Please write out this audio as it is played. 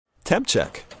temp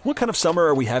check. What kind of summer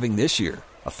are we having this year?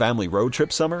 A family road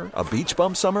trip summer? A beach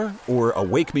bum summer? Or a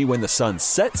wake me when the sun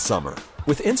sets summer?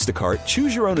 With Instacart,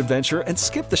 choose your own adventure and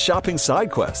skip the shopping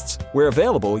side quests. Where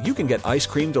available, you can get ice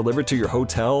cream delivered to your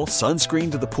hotel,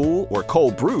 sunscreen to the pool, or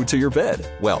cold brew to your bed.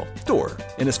 Well, door.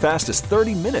 In as fast as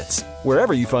 30 minutes.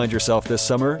 Wherever you find yourself this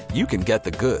summer, you can get the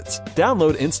goods.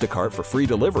 Download Instacart for free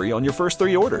delivery on your first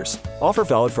 3 orders. Offer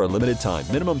valid for a limited time.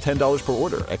 Minimum $10 per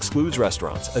order. Excludes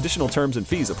restaurants. Additional terms and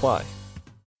fees apply.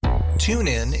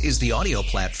 TuneIn is the audio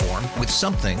platform with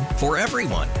something for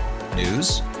everyone.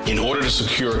 News. In order to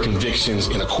secure convictions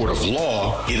in a court of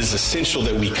law, it is essential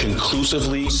that we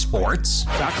conclusively. Sports.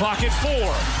 Got clock at 4.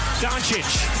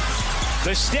 Doncic.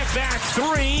 The step back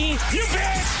 3. You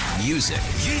bet. Music.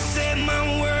 You set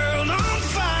my world on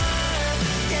fire.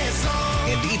 Yes,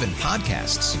 and even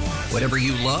podcasts. Whatever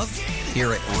you love,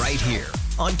 hear it right here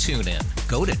on TuneIn.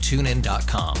 Go to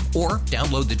TuneIn.com or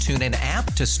download the TuneIn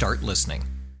app to start listening.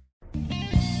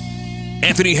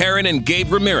 Anthony Herron and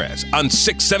Gabe Ramirez on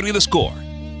 670 The Score.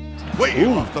 Way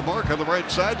off the mark on the right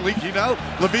side, leaking out.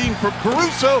 Levine from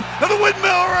Caruso, and the windmill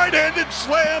right-handed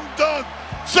slam dunk.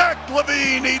 Zach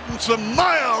Levine eating some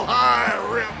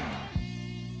mile-high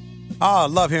rim. I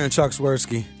love hearing Chuck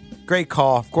Swirsky. Great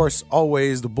call. Of course,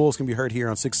 always, the Bulls can be heard here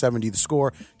on 670 The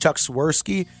Score. Chuck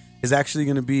Swirsky is actually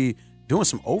going to be doing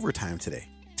some overtime today,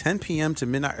 10 p.m. to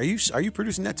midnight. Are you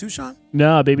producing that too, Sean?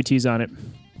 No, Baby T's on it.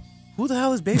 Who the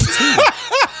hell is Baby T?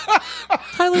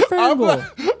 Tyler Farrell.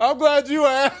 I'm glad you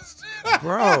asked.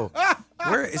 Bro,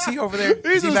 where is he over there?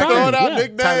 He's just back throwing there? out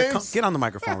nicknames. Tyler, get on the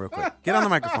microphone real quick.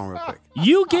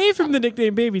 You gave him the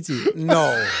nickname Baby T.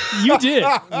 No. You did.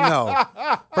 No.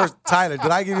 First, Tyler,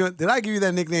 did I give you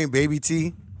that nickname Baby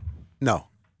T? No,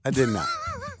 I did not.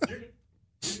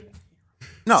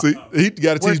 No. See, he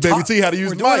got to teach Baby T how to use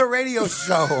the mic. We're doing a radio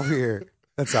show over here.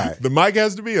 That's all right. The mic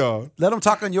has to be on. Let him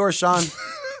talk on yours, Sean.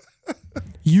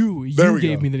 You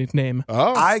gave me the nickname.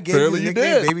 Oh, I gave you the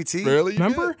nickname Baby T.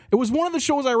 Remember? It was one of the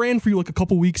shows I ran for you like a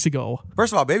couple weeks ago.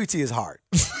 First of all, Baby T is hard.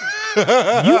 You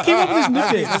came up with this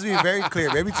nickname. Let's be very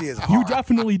clear. Baby T is hard. You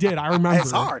definitely did. I remember. It's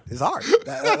hard.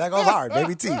 That goes hard.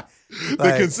 Baby T.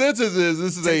 The consensus is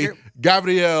this is a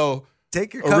Gabrielle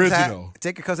Take your original.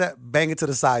 Cubs hat, bang it to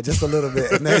the side just a little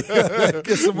bit. And then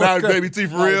get some more now Baby T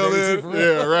for real then?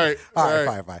 Yeah, right. All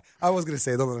right, fine. I was going to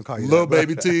say, don't let him call you Little that,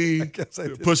 Baby T,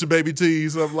 Push a Baby T,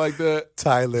 something like that.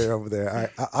 Tyler over there. All right,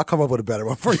 I'll come up with a better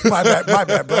one for you. My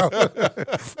bad, bro.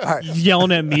 All right.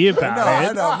 Yelling at me about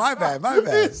it. I know. My bad.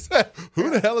 Who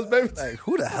the hell is Baby T? Like,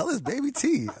 who the hell is Baby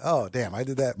T? Oh, damn, I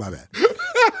did that. My bad.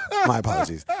 My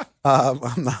apologies.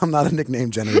 I'm not a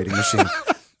nickname generating machine.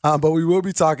 But we will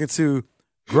be talking to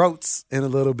Groats in a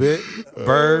little bit,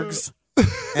 Bergs,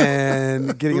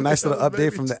 and getting a nice little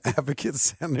update from the Advocate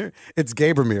Center. It's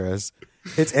Gabe Ramirez.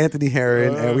 It's Anthony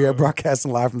Herron, and we are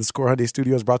broadcasting live from the Score Hyundai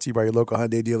Studios, brought to you by your local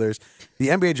Hyundai dealers. The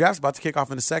NBA draft's about to kick off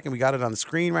in a second. We got it on the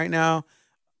screen right now.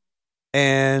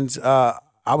 And I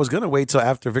was going to wait till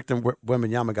after Victor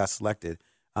Wembanyama got selected,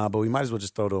 but we might as well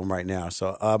just throw to him right now.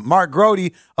 So, Mark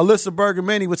Grody, Alyssa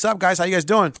Bergamini, what's up, guys? How you guys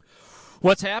doing?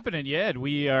 What's happening, Ed?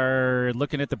 We are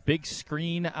looking at the big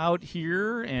screen out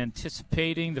here,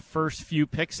 anticipating the first few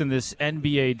picks in this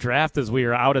NBA draft as we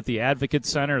are out at the Advocate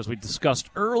Center. As we discussed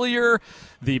earlier,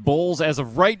 the Bulls, as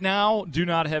of right now, do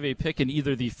not have a pick in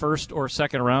either the first or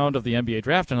second round of the NBA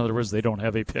draft. In other words, they don't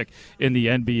have a pick in the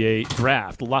NBA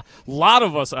draft. A lot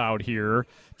of us out here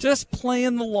just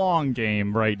playing the long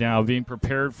game right now, being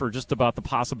prepared for just about the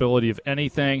possibility of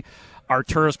anything.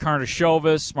 Arturas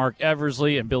Karnisovas, Mark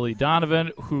Eversley, and Billy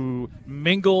Donovan, who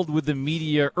mingled with the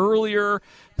media earlier,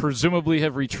 presumably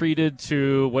have retreated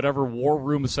to whatever war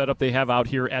room setup they have out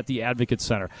here at the Advocate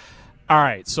Center. All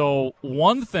right, so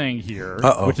one thing here,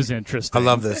 which is interesting. I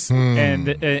love this. And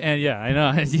yeah, I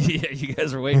know. You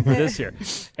guys are waiting for this here.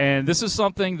 And this is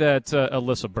something that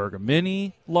Alyssa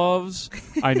Bergamini loves.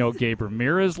 I know Gabe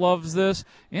Ramirez loves this.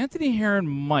 Anthony Herron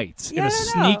might, in a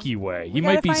sneaky way. He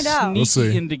might be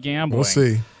sneaky into gambling. We'll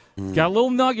see. Got a little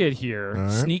nugget here.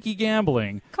 Right. Sneaky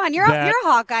gambling. Come on, you're a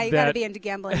Hawkeye. You got to be into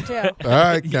gambling, too. All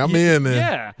right, count me in there.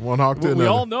 Yeah. One Hawk to another. We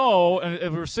all know,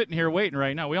 and we're sitting here waiting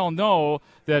right now, we all know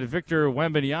that Victor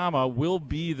Wembanyama will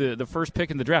be the first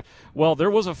pick in the draft. Well, there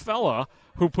was a fella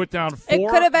who put down 4. It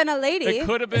could have been a lady. It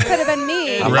could have been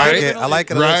me. I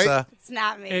like it, Alyssa. It's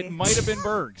not me. It might have been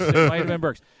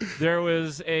Bergs. There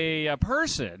was a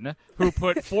person who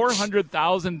put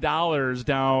 $400,000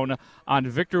 down on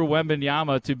Victor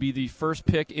Wembanyama to be the first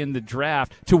pick in the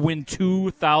draft to win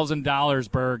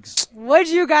 $2,000, Bergs. Would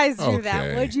you guys do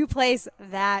that? Would you place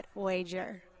that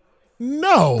wager?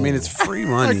 No. I mean, it's free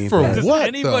money. Like for Does what,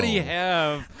 anybody though?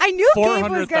 have I knew Gabe was going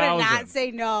to 400,000? not say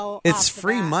no. It's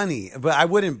free money, but I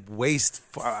wouldn't waste.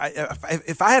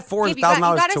 If I had $400,000 You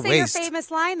got to say waste, your famous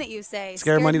line that you say.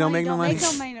 Scared money don't make no money.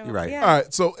 You're right. Yeah. All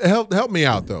right, so help me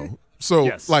out, though. So,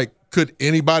 Yes. like, could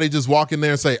anybody just walk in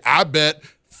there and say, I bet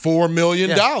 $4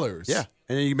 million? Yeah.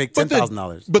 And then you make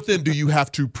 $10,000. But then do you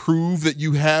have to prove that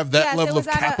you have that Yes, level it of was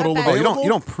at a capital bet. available? You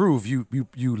don't prove. You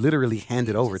literally hand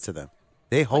it over to them.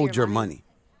 They hold your money.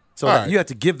 So All right. you have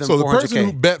to give them So the $400K. person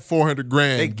who bet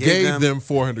 $400,000 They gave them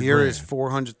 $400,000. Here is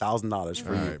 $400,000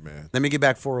 for you. All right, man. Let me get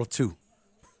back $402.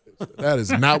 That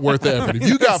is not worth the effort. If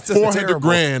you got It's just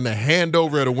 $400,000 to hand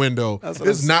over at a window,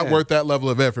 it's not worth that level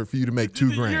of effort for you to make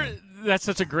 $2,000. That's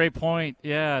such a great point.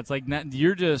 Yeah, it's like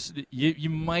you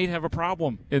might have a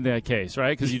problem in that case,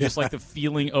 right? Because you just like the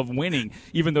feeling of winning,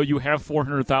 even though you have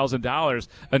 $400,000.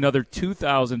 Another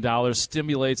 $2,000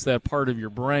 stimulates that part of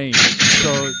your brain.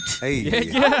 So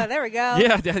Oh, there we go.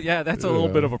 Yeah, that's a little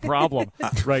bit of a problem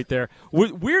right there.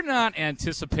 We're not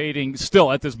anticipating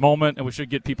still at this moment, and we should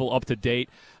get people up to date,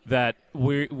 that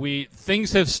we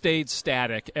things have stayed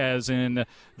static, as in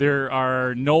there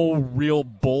are no real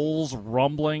Bulls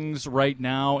rumblings right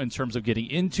now in terms of getting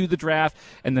into the draft.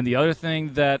 And then the other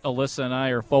thing that Alyssa and I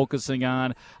are focusing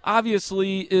on,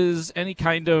 obviously, is any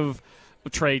kind of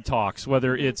trade talks,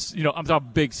 whether it's, I'm talking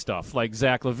big stuff like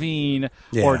Zach LaVine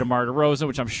or DeMar DeRozan,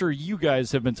 which I'm sure you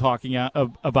guys have been talking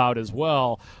about as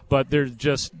well, but they're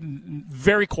just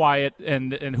very quiet,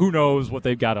 and who knows what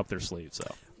they've got up their sleeves.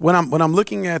 So when I'm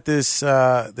looking at this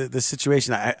this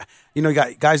situation,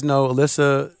 guys know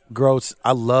Alyssa Groats.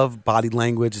 I love body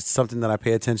language. It's something that I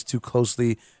pay attention to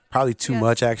closely, probably too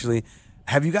much actually.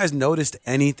 Have you guys noticed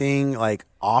anything like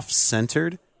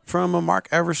off-centered from a Mark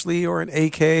Eversley or an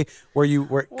AK, or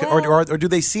do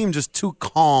they seem just too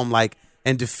calm,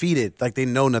 and defeated, like they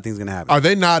know nothing's gonna happen? Are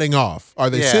they nodding off? Are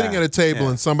they sitting at a table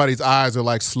and somebody's eyes are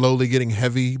like slowly getting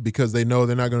heavy because they know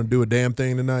they're not going to do a damn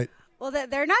thing tonight? Well,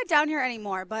 they're not down here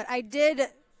anymore, but I did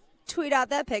tweet out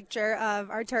that picture of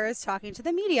Arturas talking to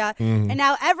the media, and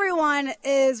now everyone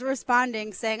is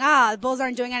responding saying, the Bulls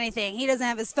aren't doing anything. He doesn't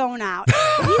have his phone out.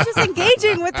 He's just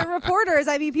engaging with the reporters.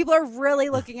 I mean, people are really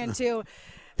looking into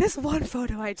this one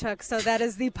photo I took. So that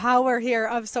is the power here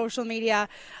of social media.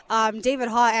 David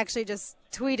Haw actually just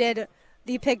tweeted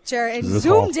the picture and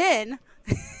zoomed in.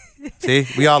 See,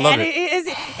 we all love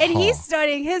it. And he's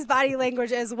studying his body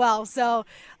language as well. So,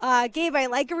 Gabe, I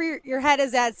like where your head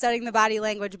is at studying the body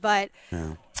language, but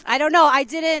I don't know. I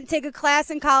didn't take a class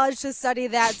in college to study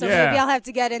that, so maybe I'll have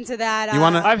to get into that.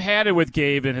 I've had it with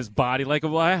Gabe and his body. Like,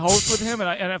 I host with him,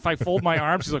 and if I fold my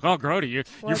arms, he's like, "Oh, Grody,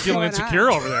 you're feeling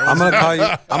insecure over there." I'm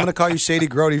gonna call you Shady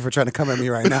Grody for trying to come at me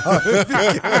right now.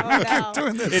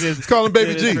 Doing this. It is. Call him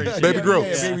Baby G, Baby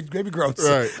Groats. Baby Groats.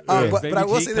 Right. But I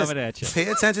will say this: pay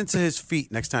attention to his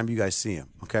feet next time you guys see him.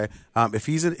 Okay, if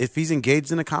he's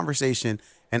engaged in a conversation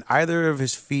and either of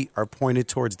his feet are pointed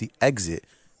towards the exit,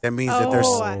 that means that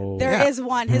there is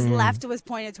one. His left was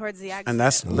pointed towards the exit. And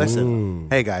listen,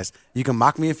 hey guys, you can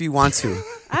mock me if you want to.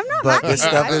 I'm not but mocking this you.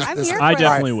 stuff I'm here for I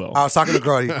definitely will. I was talking to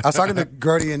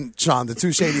Grody and Sean, the two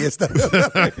shadiest.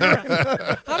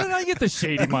 How did I get the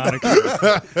shady moniker?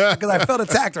 Because I felt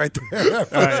attacked right there.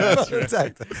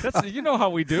 That's, you know how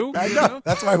we do. I know.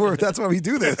 That's why we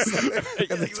do this.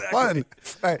 Because it's fun.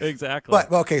 Right. Exactly.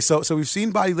 But okay, so we've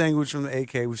seen body language from the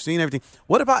AK. We've seen everything.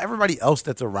 What about everybody else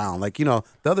that's around? Like,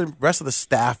 the rest of the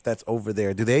staff that's over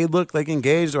there. Do they look like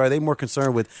engaged, or are they more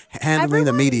concerned with handling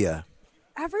the media?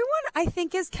 Everyone, I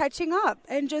think, is catching up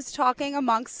and just talking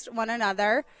amongst one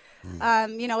another.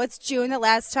 It's June. The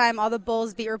last time all the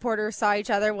Bulls beat reporters saw each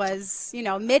other was,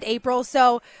 mid-April.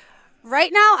 So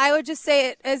right now, I would just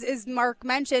say, as Mark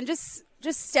mentioned, just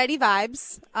steady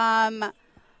vibes.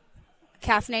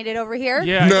 Caffeinated over here.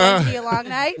 Yeah. Going to be a long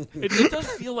night. It does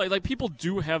feel like people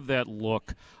do have that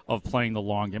look of playing the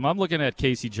long game. I'm looking at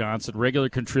Casey Johnson, regular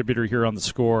contributor here on The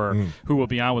Score, who will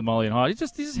be on with Mully and Haw. He's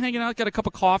just hanging out, got a cup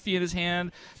of coffee in his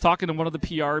hand, talking to one of the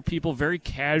PR people, very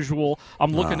casual.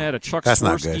 I'm looking at a Chuck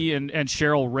Swirsky and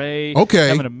Cheryl Ray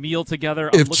having a meal together.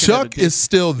 If Chuck is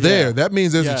still there, that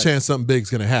means there's a chance something big's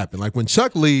going to happen. Like when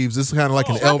Chuck leaves, it's kind of like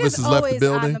an Elvis has left the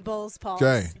building. On the Bulls' pulse.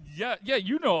 Okay. Yeah,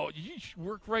 you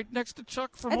worked right next to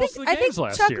Chuck for most of the games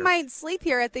last Chuck year. Chuck might sleep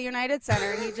here at the United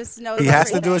Center, and he just knows He has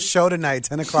to do a show tonight,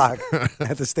 10 o'clock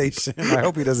at the station. I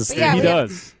hope he doesn't stay. Yeah, he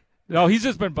does. No, he's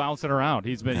just been bouncing around.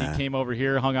 He came over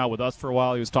here, hung out with us for a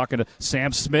while. He was talking to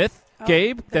Sam Smith,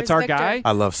 Gabe. That's our Victor. guy.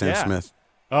 I love Sam Smith.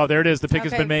 Oh, there it is. The pick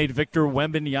has been made. Victor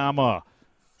Wembanyama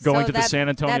going to the San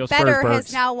Antonio Spurs. That better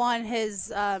has now won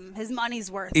his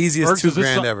money's worth. Easiest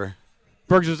 $2,000 ever.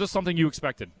 Bergs, is this something you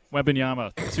expected?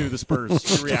 Wembanyama to the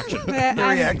Spurs. Your reaction.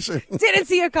 reaction. Didn't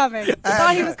see it coming.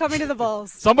 Thought he was coming to the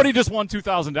Bulls. Somebody just won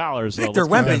 $2,000. Victor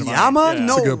Wembanyama? Yeah.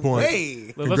 No That's a good point.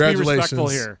 way. Let's be respectful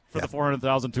here for the $400,000,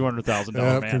 $200,000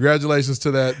 man. Congratulations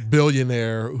to that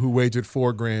billionaire who wagered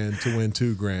 $4,000 to win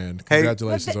 $2,000.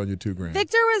 Congratulations on your $2,000.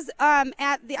 Victor was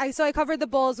so I covered the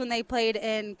Bulls when they played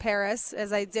in Paris,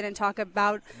 as I didn't talk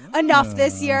about enough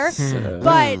this year.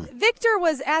 But Victor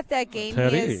was at that game.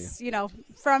 He is,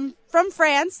 from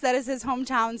France. That is his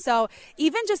hometown. So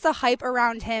even just the hype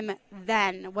around him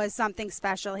then was something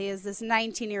special. He is this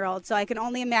 19-year-old. So I can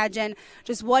only imagine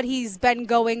just what he's been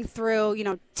going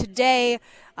through, today,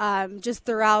 just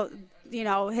throughout,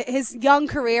 his young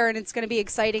career. And it's going to be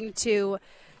exciting to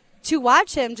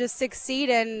watch him just succeed.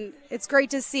 And it's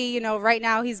great to see, right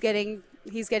now he's getting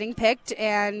picked,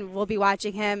 and we'll be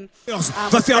watching him.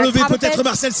 Va faire lever peut-être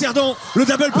Marcel Cerdan. Le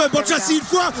double pump, bon chassis une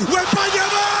fois.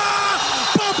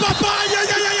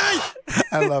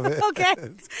 I love it. Okay.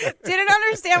 Didn't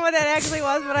understand what that actually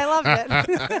was, but I loved it.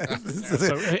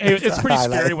 So, it's pretty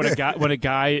scary when a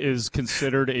guy is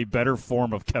considered a better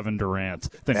form of Kevin Durant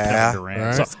than Kevin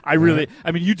Durant. Right.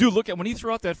 So you do look at when he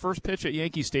threw out that first pitch at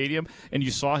Yankee Stadium and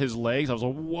you saw his legs, I was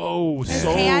like, whoa, his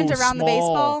so hand around the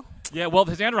baseball. Yeah, well,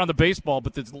 his hand around the baseball,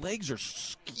 but his legs are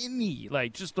skinny,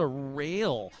 like just a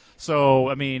rail. So,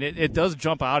 it does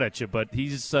jump out at you, but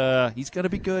he's going to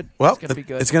be good. Well,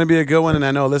 it's going to be a good one, and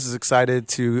I know Alyssa's excited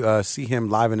to see him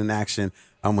live and in action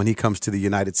when he comes to the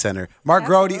United Center. Mark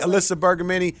Grody, Alyssa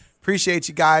Bergamini, appreciate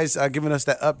you guys giving us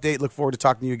that update. Look forward to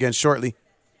talking to you again shortly.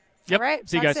 Yep. All right.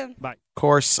 See you guys. Soon. Bye. Of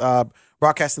course,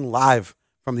 broadcasting live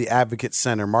from the Advocate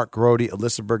Center. Mark Grody,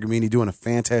 Alyssa Bergamini doing a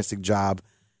fantastic job.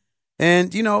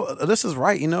 And, Alyssa's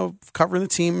right. Covering the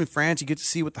team in France, you get to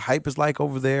see what the hype is like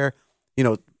over there.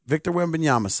 Victor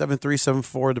Wembanyama, 7'3",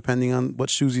 7'4", depending on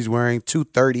what shoes he's wearing,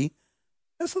 230.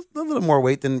 That's a little more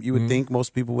weight than you would think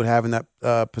most people would have in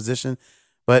that position.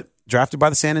 But drafted by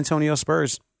the San Antonio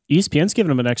Spurs. ESPN's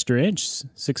giving him an extra inch,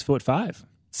 6'5". 7'5".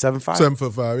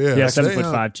 7'5", yeah. Yeah,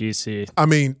 7'5"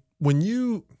 GC. When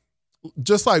you,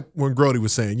 just like when Grody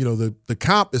was saying, the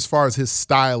comp as far as his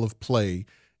style of play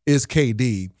is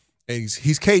KD. And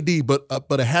he's KD,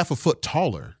 but a half a foot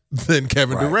taller than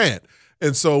Kevin Durant.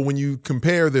 And so when you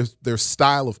compare their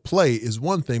style of play is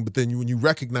one thing, but then when you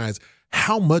recognize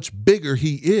how much bigger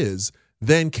he is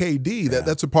than KD,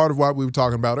 that's a part of what we were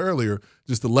talking about earlier,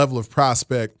 just the level of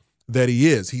prospect that he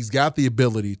is. He's got the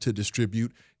ability to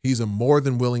distribute. He's a more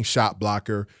than willing shot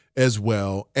blocker as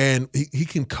well, and he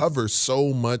can cover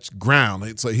so much ground.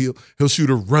 It's like he'll shoot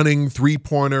a running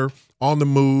three-pointer on the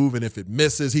move, and if it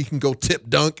misses, he can go tip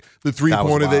dunk the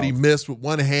three-pointer that he missed with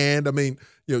one hand.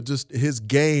 Just his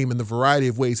game and the variety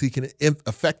of ways he can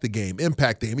affect the game,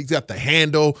 impact the game. He's got the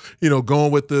handle,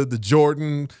 going with the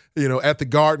Jordan, at the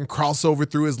Garden, crossover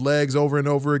through his legs over and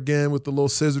over again with the little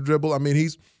scissor dribble.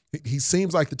 He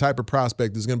seems like the type of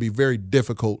prospect that's going to be very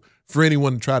difficult for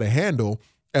anyone to try to handle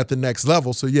at the next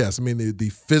level. So, yes,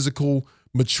 the physical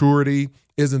maturity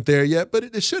isn't there yet, but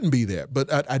it shouldn't be there.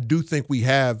 But I do think we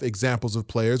have examples of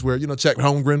players where, Chet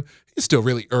Holmgren, he's still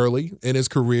really early in his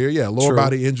career. Yeah, lower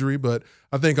body injury, but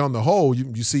I think on the whole,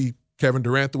 you see Kevin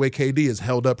Durant, the way KD has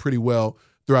held up pretty well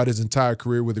throughout his entire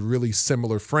career with a really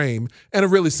similar frame and a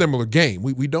really similar game.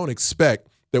 We don't expect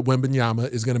that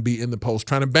Wembanyama is going to be in the post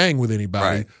trying to bang with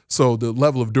anybody. Right. So the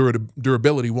level of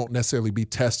durability won't necessarily be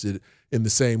tested in the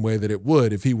same way that it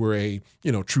would if he were a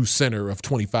true center of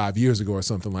 25 years ago or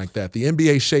something like that. The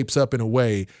NBA shapes up in a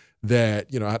way that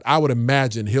I would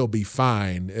imagine he'll be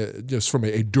fine just from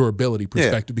a durability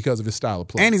perspective because of his style of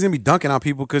play. And he's going to be dunking on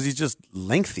people because he's just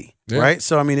lengthy, right?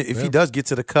 So, if he does get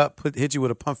to the cup, hit you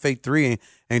with a pump fake three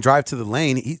and drive to the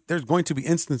lane, there's going to be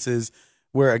instances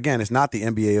where, again, it's not the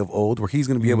NBA of old, where he's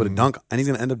going to be able to dunk, and he's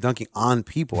going to end up dunking on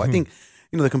people. I think,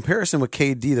 the comparison with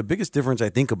KD, the biggest difference I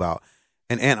think about,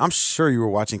 and I'm sure you were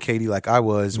watching KD like I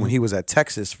was when he was at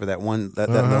Texas for that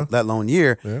lone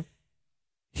year. Yeah.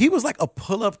 He was like a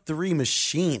pull-up three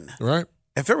machine. Right.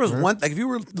 If there was one, like if you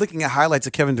were looking at highlights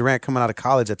of Kevin Durant coming out of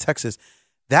college at Texas,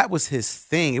 that was his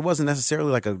thing. It wasn't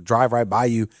necessarily like a drive right by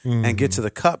you and get to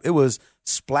the cup. It was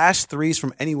splash threes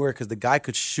from anywhere because the guy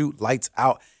could shoot lights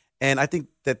out. And I think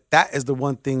that is the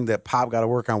one thing that Pop got to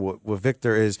work on with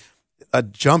Victor is a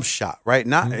jump shot, right?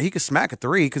 Not he could smack a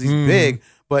three because he's big,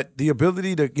 but the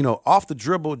ability to, off the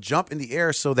dribble, jump in the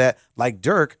air so that, like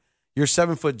Dirk, your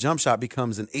 7-foot jump shot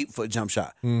becomes an 8-foot jump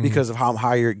shot because of how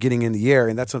high you're getting in the air.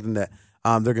 And that's something that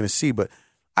they're going to see. But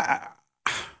I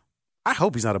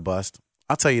hope he's not a bust.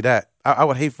 I'll tell you that. I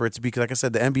would hate for it to be because, like I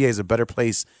said, the NBA is a better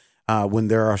place when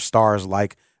there are stars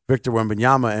like Victor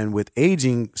Wembanyama and with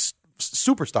aging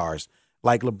superstars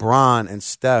like LeBron and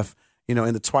Steph,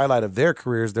 in the twilight of their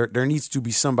careers, there needs to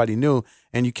be somebody new,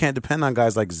 and you can't depend on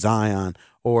guys like Zion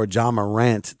or John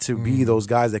Morant to be those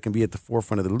guys that can be at the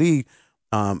forefront of the league.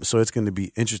 So it's going to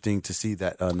be interesting to see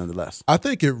that nonetheless. I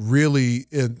think it really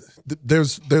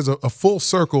there's a full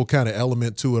circle kind of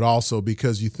element to it also,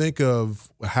 because you think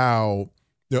of how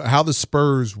the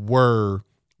Spurs were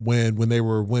when they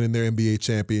were winning their NBA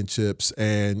championships,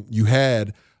 and you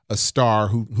had a star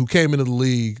who came into the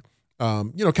league,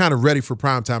 kind of ready for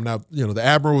prime time. Now, the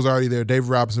Admiral was already there. David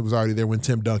Robinson was already there when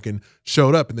Tim Duncan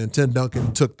showed up. And then Tim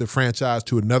Duncan took the franchise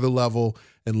to another level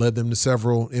and led them to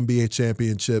several NBA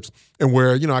championships. And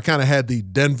where, I kind of had the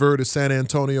Denver to San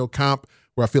Antonio comp,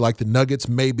 where I feel like the Nuggets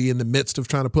may be in the midst of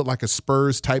trying to put like a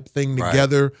Spurs type thing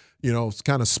together. Right. It's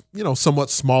kind of,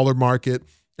 somewhat smaller market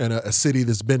and a city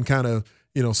that's been kind of,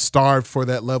 starved for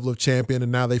that level of champion,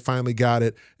 and now they finally got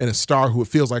it, and a star who it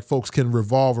feels like folks can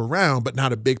revolve around, but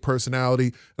not a big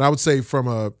personality. And I would say from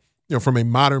a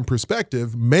modern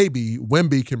perspective, maybe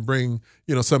Wemby can bring,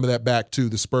 some of that back to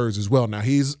the Spurs as well. Now,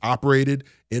 he's operated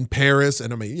in Paris,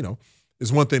 and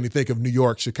it's one thing to think of New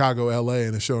York, Chicago, LA,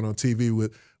 and it's shown on TV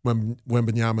with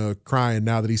Wembanyama crying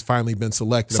now that he's finally been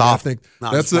selected. I think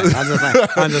that's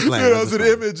I'm just playing. It's an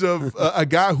image of a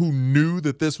guy who knew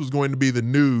that this was going to be the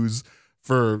news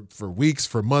for weeks,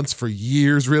 for months, for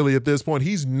years, really, at this point.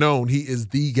 He's known he is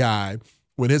the guy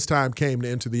when his time came to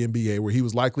enter the NBA, where he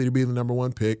was likely to be the number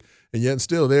one pick, and yet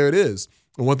still there it is.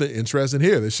 And one thing interesting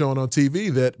here, they're showing on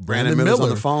TV that Brandon Miller on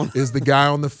the phone. is the guy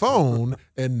on the phone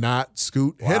and not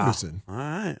Scoot Henderson. All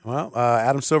right. Well,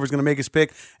 Adam Silver's going to make his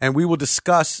pick, and we will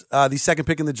discuss the second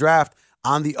pick in the draft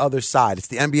on the other side. It's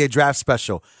the NBA Draft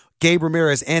Special. Gabe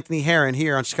Ramirez, Anthony Herron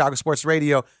here on Chicago Sports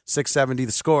Radio, 670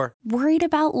 The Score. Worried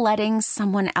about letting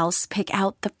someone else pick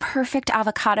out the perfect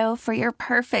avocado for your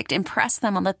perfect impress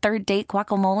them on the third date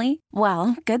guacamole?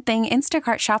 Well, good thing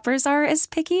Instacart shoppers are as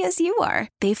picky as you are.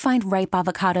 They find ripe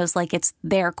avocados like it's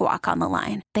their guac on the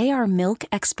line. They are milk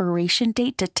expiration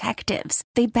date detectives.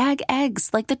 They bag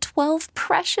eggs like the 12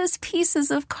 precious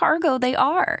pieces of cargo they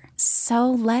are. So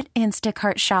let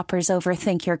Instacart shoppers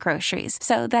overthink your groceries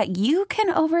so that you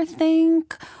can overthink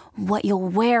what you'll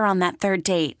wear on that third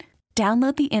date.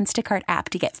 Download the Instacart app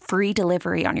to get free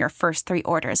delivery on your first 3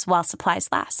 orders while supplies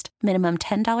last. Minimum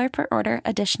 $10 per order.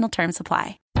 Additional terms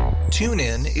apply.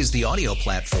 TuneIn is the audio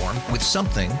platform with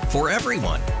something for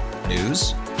everyone.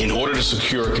 News. In order to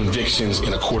secure convictions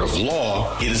in a court of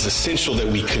law, it is essential that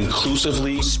we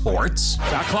conclusively. Sports.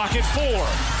 Shot clock at 4.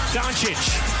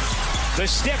 Doncic. The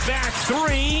step back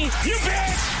 3. You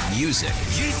bet. Music.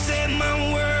 You set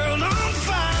my world on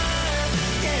fire.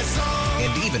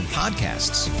 And even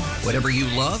podcasts. Whatever you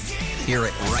love, hear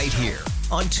it right here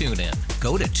on TuneIn.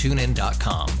 Go to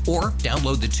TuneIn.com or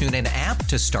download the TuneIn app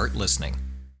to start listening.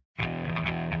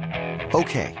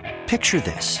 Okay, picture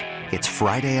this. It's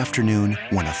Friday afternoon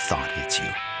when a thought hits you.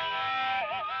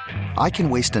 I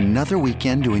can waste another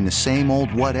weekend doing the same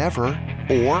old whatever,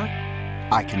 or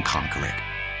I can conquer it.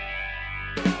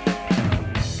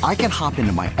 I can hop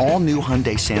into my all-new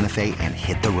Hyundai Santa Fe and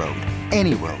hit the road.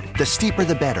 Any road. The steeper,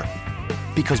 the better.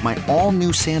 Because my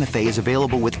all-new Santa Fe is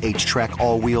available with H-Track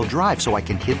all-wheel drive, so I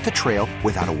can hit the trail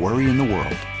without a worry in the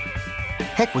world.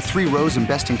 Heck, with 3 rows and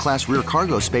best-in-class rear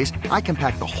cargo space, I can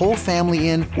pack the whole family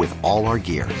in with all our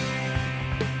gear.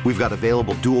 We've got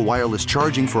available dual wireless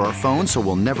charging for our phones, so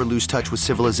we'll never lose touch with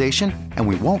civilization, and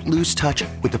we won't lose touch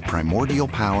with the primordial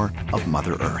power of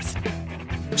Mother Earth.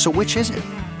 So which is it?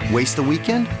 Waste the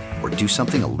weekend or do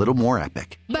something a little more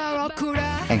epic?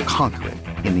 And conquer it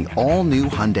in the all-new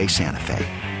Hyundai Santa Fe.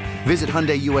 Visit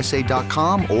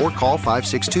HyundaiUSA.com or call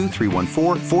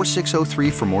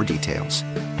 562-314-4603 for more details.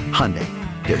 Hyundai,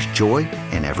 there's joy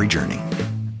in every journey.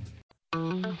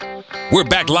 We're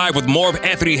back live with more of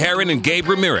Anthony Herron and Gabe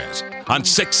Ramirez on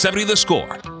 670 The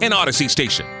Score and Odyssey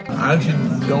Station. I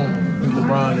actually don't think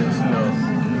LeBron is,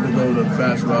 the go to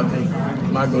basketball. I think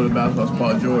my go to basketball is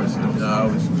Paul George. I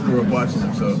always grew up watching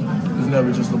him, so it's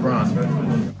never just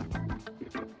LeBron.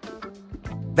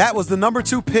 That was the number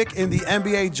 2 pick in the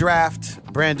NBA draft.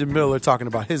 Brandon Miller talking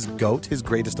about his GOAT, his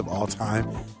greatest of all time.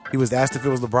 He was asked if it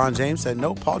was LeBron James, said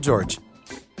no, Paul George.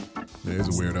 Yeah, he's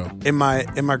a weirdo.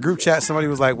 In my group chat, somebody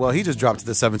was like, well, he just dropped to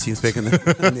the 17th pick in the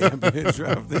NBA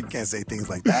draft. You can't say things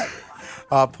like that.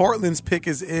 Portland's pick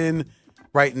is in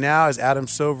right now as Adam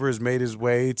Silver has made his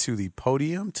way to the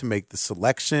podium to make the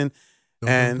selection.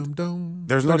 And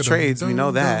there's no trades. We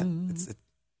know that.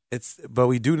 But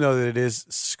we do know that it is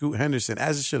Scoot Henderson,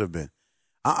 as it should have been.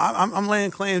 I'm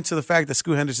laying claim to the fact that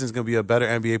Scoot Henderson is going to be a better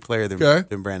NBA player than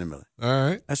Brandon Miller. All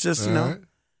right. That's just, you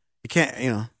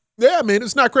can't, Yeah, I mean,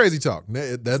 it's not crazy talk.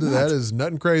 That is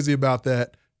nothing crazy about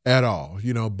that at all.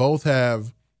 Both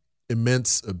have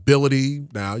immense ability.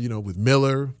 Now, with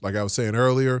Miller, like I was saying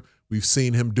earlier, we've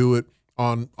seen him do it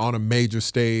on a major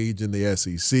stage in the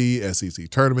SEC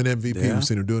tournament MVP. Yeah. We've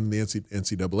seen him do it in the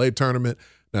NCAA tournament.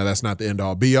 Now, that's not the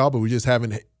end-all, be-all, but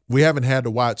we haven't had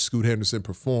to watch Scoot Henderson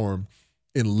perform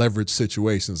in leverage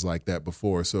situations like that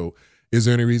before. So is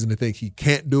there any reason to think he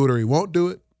can't do it or he won't do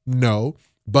it? No.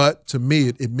 But to me,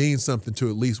 it means something to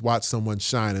at least watch someone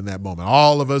shine in that moment.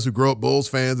 All of us who grew up Bulls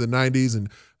fans in the 90s and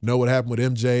know what happened with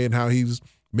MJ and how he was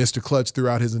Mr. Clutch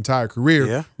throughout his entire career.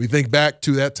 Yeah. We think back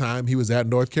to that time he was at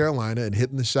North Carolina and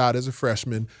hitting the shot as a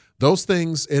freshman. Those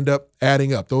things end up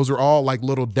adding up. Those are all like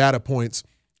little data points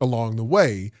along the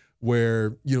way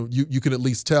where you can at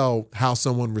least tell how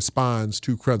someone responds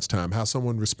to crunch time, how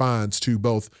someone responds to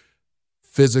both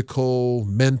physical,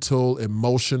 mental,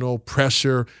 emotional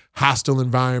pressure, hostile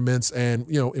environments, and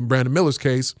in Brandon Miller's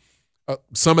case,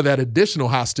 some of that additional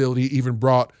hostility even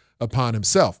brought upon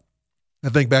himself. I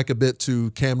think back a bit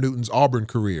to Cam Newton's Auburn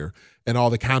career and all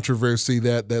the controversy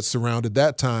that surrounded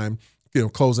that time,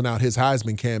 closing out his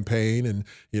Heisman campaign and,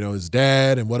 his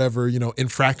dad and whatever,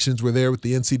 infractions were there with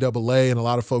the NCAA and a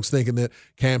lot of folks thinking that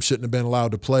Cam shouldn't have been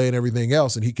allowed to play and everything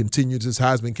else. And he continues his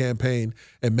Heisman campaign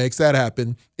and makes that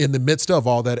happen in the midst of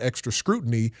all that extra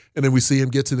scrutiny. And then we see him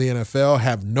get to the NFL,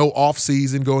 have no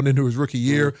offseason going into his rookie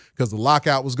year because the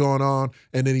lockout was going on.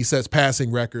 And then he sets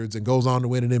passing records and goes on to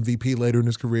win an MVP later in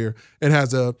his career and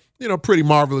has a, pretty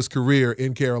marvelous career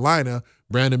in Carolina.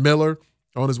 Brandon Miller,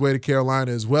 on his way to Carolina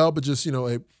as well, but just,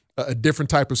 a different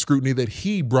type of scrutiny that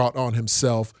he brought on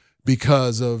himself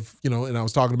because of, and I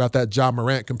was talking about that Ja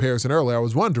Morant comparison earlier. I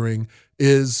was wondering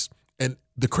and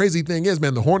the crazy thing is,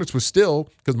 man, the Hornets were still,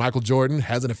 because Michael Jordan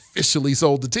hasn't officially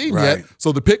sold the team yet,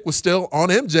 so the pick was still on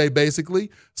MJ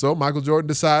basically. So Michael Jordan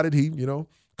decided he,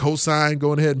 co-signed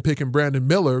going ahead and picking Brandon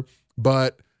Miller,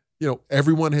 but,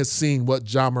 everyone has seen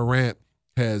what Ja Morant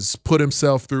has put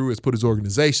himself through, has put his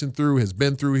organization through, has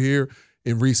been through here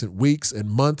in recent weeks and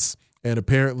months, and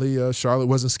apparently Charlotte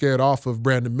wasn't scared off of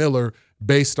Brandon Miller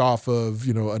based off of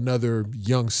another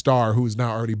young star who has now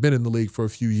already been in the league for a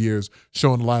few years,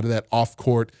 showing a lot of that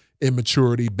off-court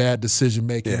immaturity, bad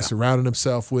decision-making, surrounding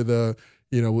himself with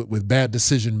with bad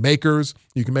decision makers.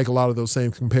 You can make a lot of those same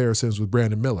comparisons with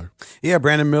Brandon Miller. Yeah,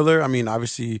 Brandon Miller,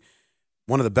 obviously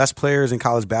one of the best players in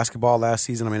college basketball last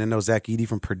season. I know Zach Edey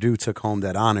from Purdue took home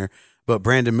that honor, but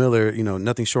Brandon Miller,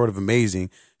 nothing short of amazing.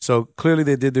 So clearly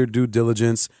they did their due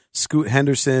diligence. Scoot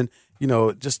Henderson,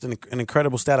 just an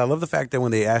incredible stat. I love the fact that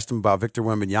when they asked him about Victor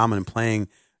Wembanyama and playing,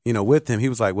 with him, he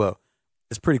was like, well,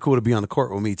 it's pretty cool to be on the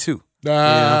court with me too.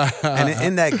 And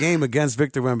in that game against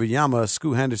Victor Wembanyama,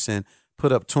 Scoot Henderson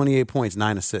put up 28 points,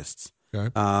 9 assists. Okay.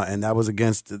 And that was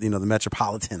against the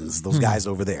Metropolitans, those guys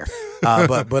over there.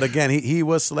 But again, he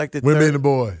was selected. Wemby third. and the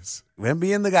boys.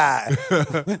 Wemby and the guys.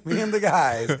 Wemby and the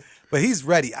guys. But he's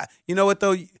ready. You know what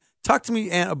though? Talk to me,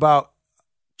 Ant, about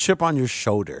chip on your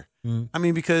shoulder.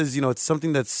 Because it's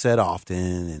something that's said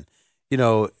often,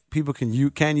 and people can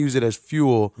use it as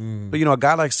fuel. But a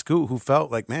guy like Scoot who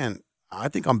felt like, man, I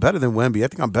think I'm better than Wemby. I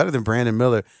think I'm better than Brandon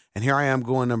Miller, and here I am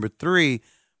going number 3.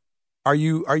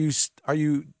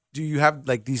 Do you have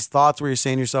like these thoughts where you're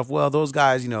saying to yourself, well, those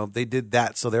guys, they did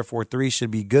that, so therefore 3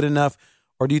 should be good enough?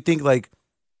 Or do you think like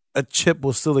a chip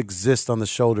will still exist on the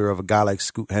shoulder of a guy like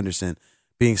Scoot Henderson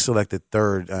being selected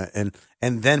 3rd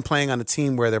and then playing on a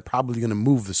team where they're probably going to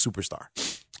move the superstar?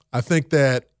 I think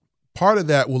that part of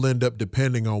that will end up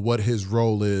depending on what his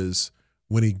role is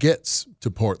when he gets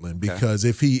to Portland, because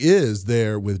if he is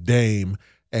there with Dame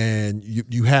and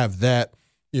you have that,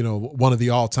 one of the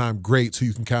all-time greats who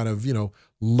you can kind of,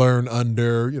 learn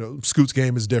under, Scoot's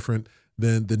game is different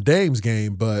than Dame's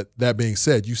game. But that being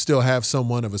said, you still have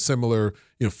someone of a similar,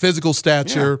 physical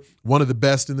stature, one of the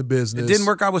best in the business. It didn't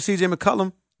work out with CJ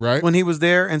McCollum when he was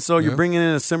there. And so you're bringing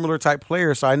in a similar type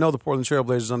player. So I know the Portland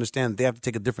Trailblazers understand that they have to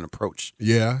take a different approach.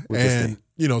 Yeah. And,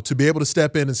 to be able to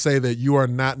step in and say that you are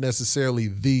not necessarily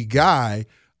the guy,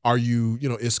 are you,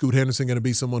 is Scoot Henderson going to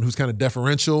be someone who's kind of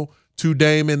deferential to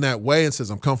Dame in that way and says,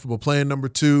 I'm comfortable playing number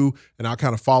 2 and I'll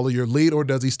kind of follow your lead? Or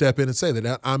does he step in and say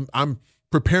that I'm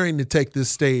preparing to take this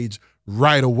stage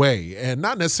right away, and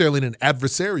not necessarily in an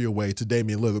adversarial way to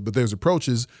Damian Lillard, but there's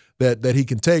approaches that he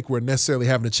can take where necessarily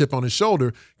having a chip on his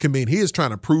shoulder can mean he is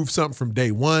trying to prove something from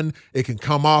day one. It can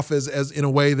come off as in a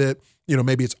way that,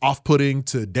 maybe it's off-putting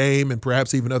to Dame and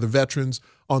perhaps even other veterans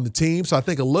on the team. So I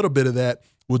think a little bit of that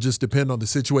will just depend on the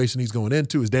situation he's going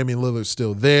into. Is Damian Lillard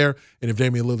still there? And if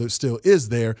Damian Lillard still is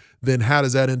there, then how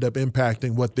does that end up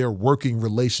impacting what their working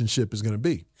relationship is going to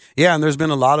be? Yeah, and there's been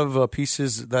a lot of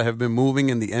pieces that have been moving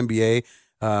in the NBA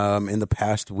in the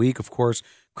past week. Of course,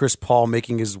 Chris Paul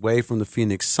making his way from the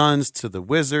Phoenix Suns to the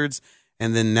Wizards.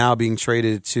 and then now being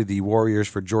traded to the Warriors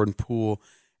for Jordan Poole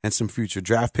and some future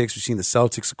draft picks. We've seen the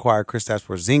Celtics acquire Kristaps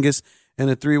Porzingis in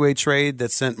a three-way trade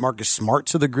that sent Marcus Smart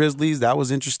to the Grizzlies. That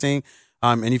was interesting.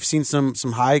 And you've seen some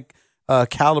high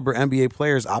caliber NBA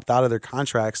players opt out of their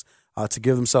contracts to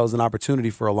give themselves an opportunity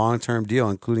for a long-term deal,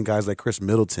 including guys like Chris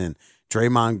Middleton,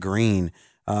 Draymond Green,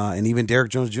 and even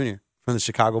Derrick Jones Jr. from the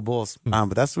Chicago Bulls. But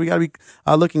that's what we got to be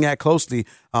looking at closely.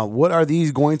 What are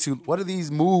these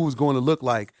moves going to look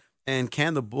like? And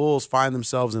can the Bulls find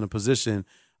themselves in a position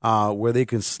where they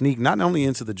can sneak not only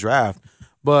into the draft,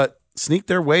 but sneak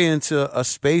their way into a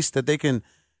space that they can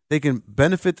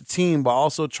benefit the team while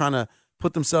also trying to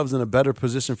put themselves in a better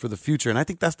position for the future? And I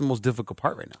think that's the most difficult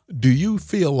part right now. Do you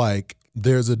feel like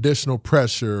there's additional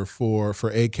pressure for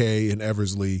AK and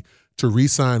Eversley to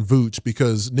re-sign Vooch,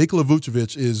 because Nikola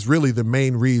Vucevic is really the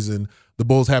main reason the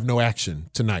Bulls have no action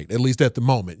tonight, at least at the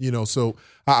moment? So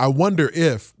I wonder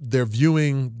if they're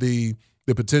viewing the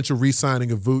potential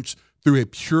re-signing of Vooch through a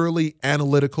purely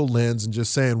analytical lens and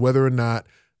just saying whether or not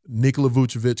Nikola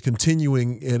Vucevic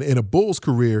continuing in a Bulls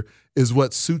career is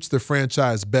what suits the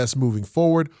franchise best moving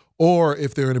forward, or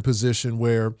if they're in a position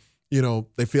where,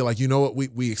 they feel like,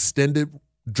 we extended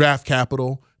draft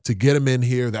capital to get him in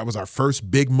here. That was our first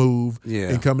big move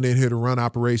in coming in here to run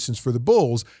operations for the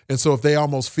Bulls. And so if they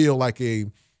almost feel like a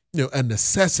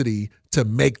necessity to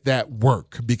make that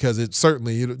work, because it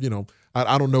certainly,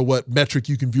 I don't know what metric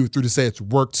you can view it through to say it's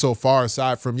worked so far,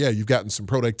 aside from, you've gotten some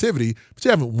productivity, but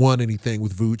you haven't won anything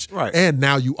with Vooch. Right. And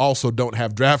now you also don't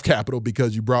have draft capital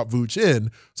because you brought Vooch in.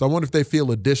 So I wonder if they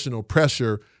feel additional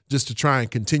pressure just to try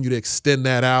and continue to extend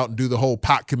that out and do the whole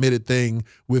pot committed thing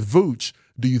with Vooch.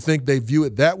 Do you think they view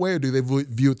it that way, or do they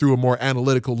view it through a more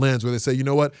analytical lens where they say, you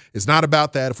know what, it's not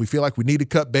about that. If we feel like we need to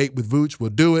cut bait with Vooch, we'll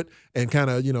do it, and kind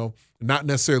of, not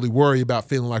necessarily worry about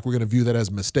feeling like we're going to view that as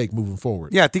a mistake moving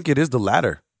forward? Yeah, I think it is the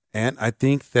latter. And I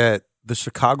think that the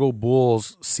Chicago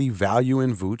Bulls see value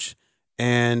in Vooch.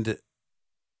 And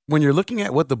when you're looking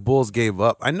at what the Bulls gave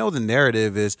up, I know the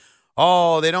narrative is,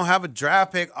 oh, they don't have a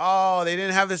draft pick. Oh, they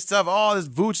didn't have this stuff. Oh, this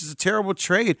Vooch is a terrible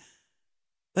trade.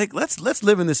 Like, let's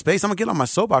live in this space. I'm going to get on my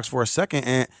soapbox for a second.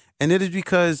 And it is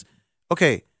because,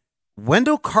 okay,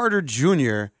 Wendell Carter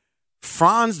Jr.,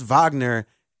 Franz Wagner,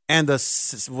 and the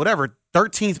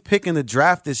 13th pick in the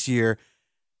draft this year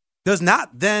does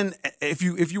not then, if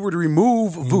you were to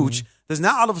remove Vooch, does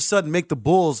not all of a sudden make the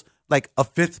Bulls like a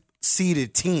 5th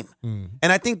seeded team.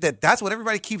 And I think that's what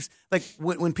everybody keeps, like,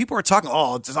 when people are talking,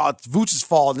 it's Vooch's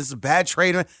fault, and this is a bad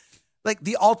trade. Like,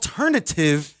 the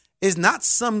alternative is not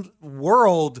some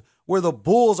world where the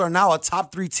Bulls are now a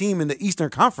top 3 team in the Eastern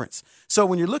Conference. So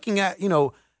when you're looking at,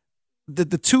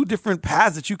 the two different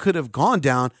paths that you could have gone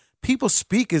down, people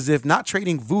speak as if not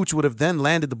trading Vooch would have then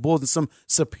landed the Bulls in some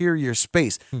superior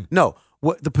space. No,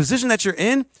 what the position that you're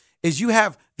in is you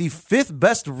have the 5th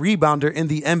best rebounder in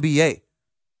the NBA.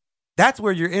 That's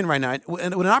where you're in right now.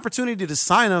 And with an opportunity to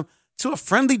sign him to a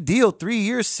friendly deal, 3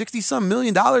 years, $60-some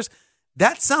million,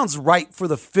 that sounds right for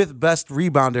the 5th best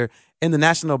rebounder in the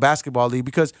National Basketball League,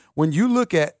 because when you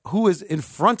look at who is in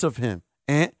front of him,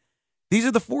 and these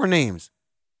are the 4 names: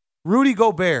 Rudy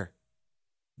Gobert,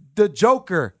 the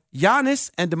Joker,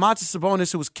 Giannis, and Domantas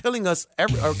Sabonis, who was killing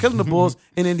the Bulls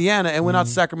in Indiana and went out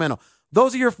to Sacramento.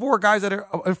 Those are your 4 guys that are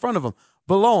in front of him.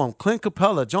 Below him, Clint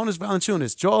Capella, Jonas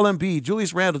Valanciunas, Joel Embiid,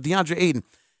 Julius Randle, DeAndre Ayton.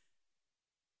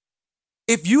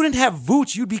 If you didn't have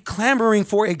Vooch, you'd be clamoring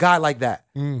for a guy like that.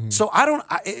 So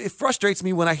it frustrates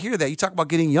me when I hear that. You talk about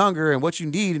getting younger and what you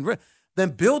need, and then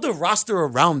build a roster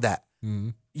around that.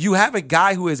 You have a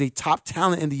guy who is a top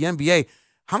talent in the NBA.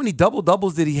 How many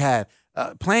double-doubles did he have?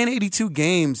 Playing 82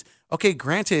 games. Okay,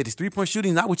 granted, his three-point shooting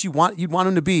is not what you'd want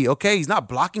him to be. Okay, he's not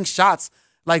blocking shots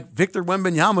like Victor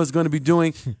Wembanyama is going to be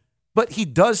doing, but he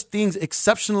does things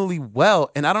exceptionally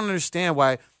well. And I don't understand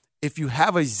why, if you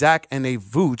have a Zach and a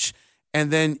Vooch, and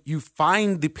then you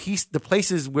find the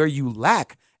places where you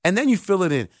lack, and then you fill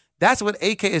it in. That's what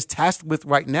AK is tasked with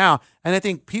right now. And I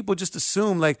think people just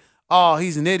assume, like, oh,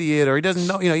 he's an idiot, or he doesn't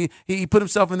know, he put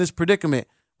himself in this predicament.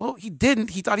 Well, he didn't.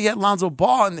 He thought he had Lonzo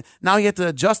Ball, and now he had to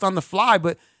adjust on the fly.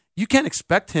 But you can't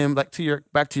expect him, back to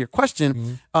your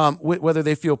question, whether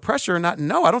they feel pressure or not.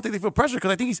 No, I don't think they feel pressure,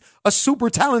 because I think he's a super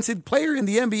talented player in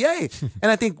the NBA.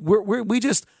 And I think we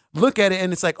just look at it,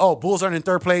 and it's like, oh, Bulls aren't in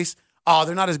 3rd place. Oh,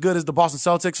 they're not as good as the Boston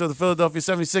Celtics or the Philadelphia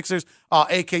 76ers. Oh,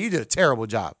 AK, you did a terrible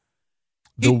job.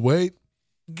 Go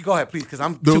ahead, please, because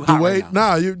I'm too hot right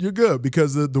now. Nah, you're good,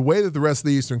 because the way that the rest of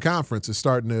the Eastern Conference is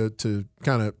starting to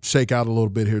kind of shake out a little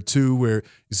bit here too, where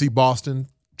you see Boston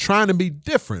trying to be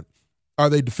different. Are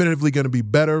they definitively going to be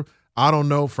better? I don't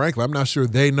know. Frankly, I'm not sure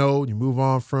they know. You move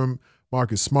on from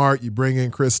Marcus Smart, you bring in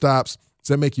Kristaps. Does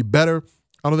that make you better?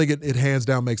 I don't think it hands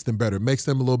down makes them better. It makes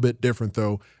them a little bit different,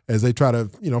 though, as they try to,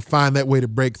 find that way to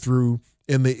break through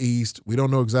in the East. We don't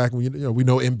know exactly. We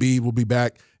know Embiid will be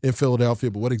back in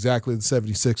Philadelphia, but what exactly the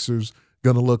 76ers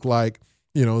going to look like?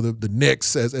 The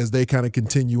Knicks, as they kind of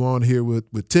continue on here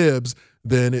with Tibbs,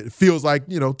 then it feels like,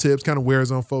 Tibbs kind of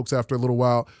wears on folks after a little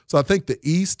while. So I think the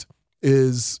East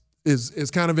is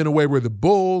kind of in a way where the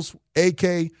Bulls,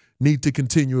 AK, need to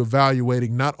continue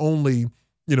evaluating not only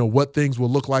what things will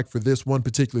look like for this one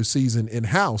particular season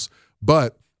in-house,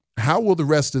 but how will the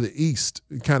rest of the East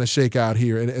kind of shake out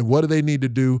here, and what do they need to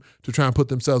do to try and put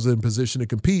themselves in position to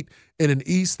compete in an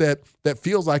East that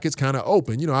feels like it's kind of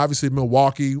open? Obviously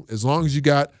Milwaukee, as long as you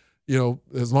got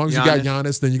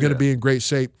Giannis, then you're going to be in great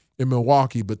shape in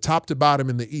Milwaukee. But top to bottom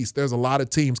in the East, there's a lot of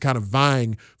teams kind of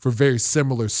vying for very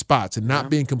similar spots and not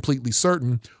being completely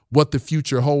certain what the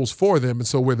future holds for them. And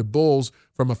so where the Bulls,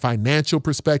 from a financial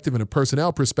perspective and a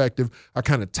personnel perspective, are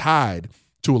kind of tied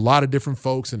to a lot of different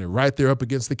folks, and they're right there up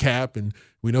against the cap. And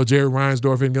we know Jerry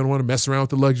Reinsdorf isn't going to want to mess around with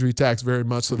the luxury tax very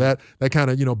much, so that kind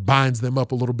of binds them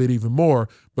up a little bit even more.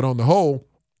 But on the whole,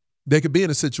 they could be in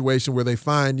a situation where they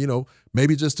find,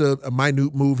 maybe just a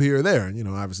minute move here or there. And,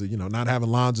 obviously, not having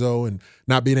Lonzo and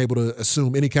not being able to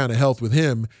assume any kind of health with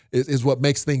him is what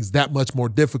makes things that much more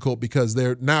difficult, because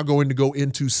they're now going to go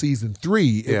into season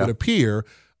 3, it would appear,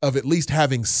 of at least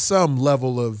having some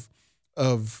level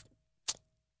of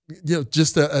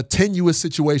just a tenuous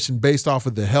situation based off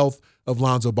of the health of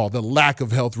Lonzo Ball, the lack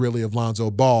of health really of Lonzo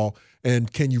Ball.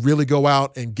 And can you really go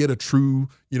out and get a true,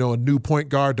 a new point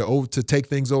guard to take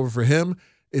things over for him?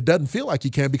 It doesn't feel like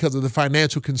you can, because of the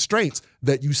financial constraints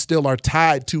that you still are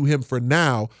tied to him for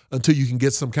now until you can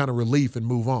get some kind of relief and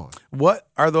move on. What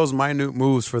are those minute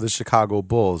moves for the Chicago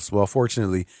Bulls? Well,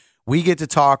 fortunately, we get to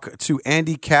talk to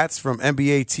Andy Katz from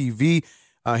NBA TV.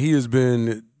 He has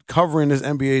been covering this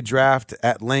NBA draft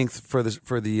at length for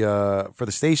the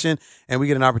station, and we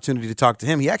get an opportunity to talk to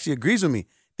him. He actually agrees with me.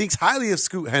 Thinks highly of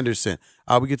Scoot Henderson.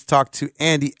 We get to talk to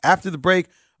Andy after the break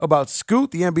about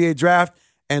Scoot, the NBA draft,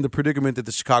 and the predicament that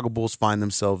the Chicago Bulls find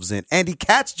themselves in. Andy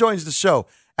Katz joins the show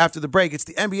after the break. It's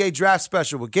the NBA draft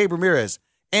special with Gabe Ramirez,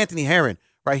 Anthony Herron,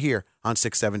 right here on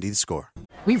 670 The Score.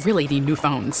 We really need new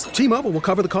phones. T-Mobile will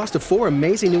cover the cost of 4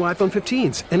 amazing new iPhone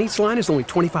 15s, and each line is only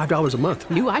 $25 a month.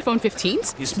 New iPhone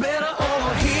 15s? It's better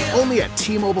over here. Only at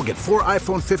T-Mobile, get 4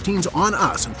 iPhone 15s on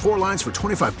us and 4 lines for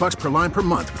 $25 per line per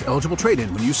month with eligible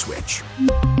trade-in when you switch.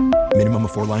 Minimum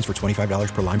of 4 lines for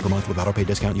 $25 per line per month with autopay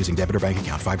discount using debit or bank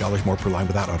account. $5 more per line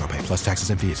without autopay, plus taxes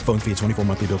and fees. Phone fee at 24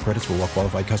 monthly bill credits for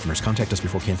well-qualified customers. Contact us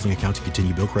before canceling account to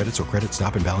continue bill credits or credit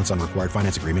stop and balance on required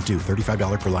finance agreement due.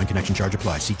 $35 per line connection charge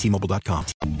applies. See T-Mobile.com.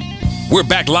 We're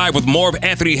back live with more of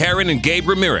Anthony Herron and Gabe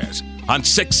Ramirez on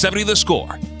 670 The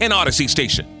Score and Odyssey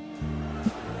Station.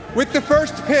 With the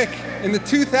first pick in the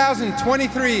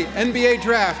 2023 NBA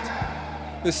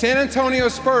Draft, the San Antonio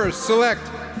Spurs select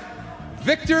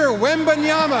Victor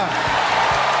Wembanyama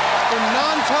from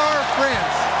Nanterre,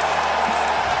 France.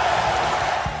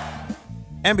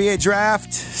 NBA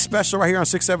Draft special right here on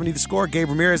 670 The Score. Gabe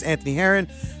Ramirez, Anthony Herron.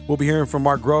 We'll be hearing from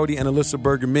Mark Grody and Alyssa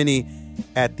Bergamini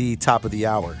at the top of the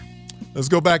hour. Let's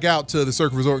go back out to the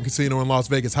Circle Resort and Casino in Las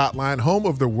Vegas hotline, home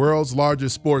of the world's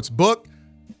largest sports book.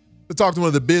 To talk to one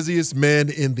of the busiest men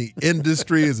in the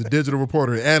industry as a digital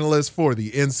reporter and analyst for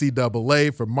the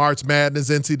NCAA, for March Madness,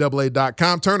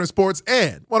 NCAA.com, Turner Sports,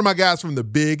 and one of my guys from the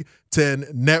Big Ten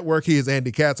Network. He is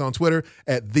Andy Katz on Twitter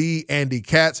at the Andy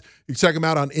Katz. You can check him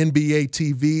out on NBA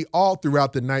TV all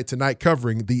throughout the night tonight,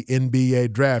 covering the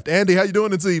NBA draft. Andy, how you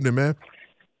doing this evening, man?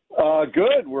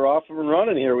 Good. We're off and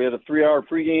running here. We had a 3-hour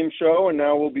pregame show, and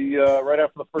now we'll be right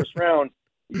after the first round.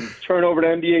 You can turn over to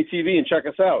NBA TV and check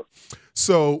us out.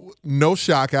 So, no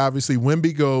shock, obviously,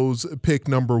 Wemby goes pick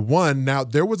number 1. Now,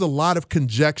 there was a lot of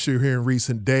conjecture here in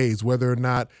recent days whether or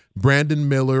not Brandon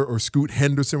Miller or Scoot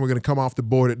Henderson were going to come off the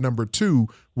board at number 2.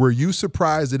 Were you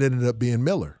surprised it ended up being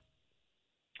Miller?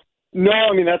 No,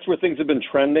 I mean, that's where things have been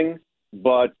trending.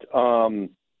 But,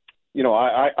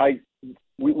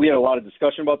 we had a lot of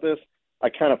discussion about this. I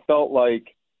kind of felt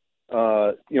like,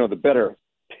 the better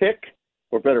pick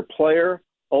or better player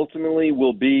ultimately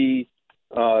will be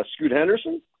Scoot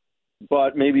Henderson,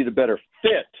 but maybe the better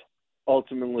fit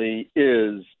ultimately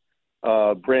is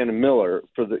Brandon Miller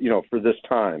for this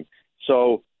time.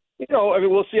 So,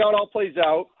 we'll see how it all plays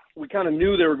out. We kind of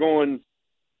knew they were going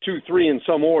 2-3 in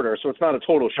some order, so it's not a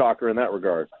total shocker in that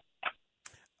regard.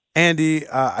 Andy,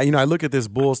 I look at this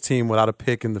Bulls team without a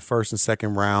pick in the first and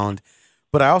second round,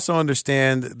 but I also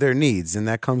understand their needs, and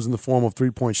that comes in the form of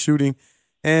three-point shooting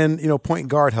and, point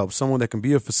guard help, someone that can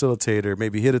be a facilitator,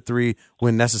 maybe hit a three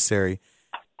when necessary.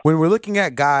 When we're looking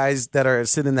at guys that are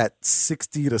sitting in that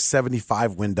 60 to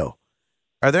 75 window,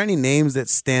 are there any names that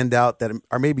stand out that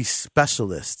are maybe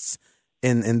specialists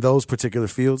in those particular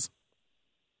fields?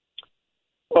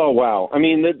 Oh, wow. I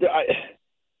mean,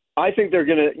 I think they're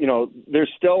going to,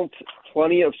 there's still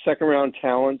plenty of second-round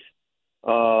talent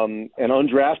and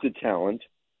undrafted talent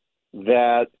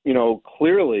that,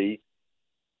 clearly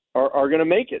are going to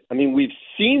make it. I mean, we've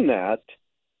seen that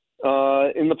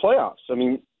in the playoffs. I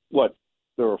mean,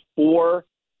 there were 4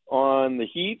 on the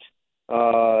Heat,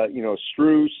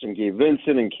 Strus and Gabe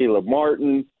Vincent and Caleb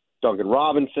Martin, Duncan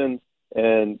Robinson,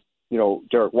 and,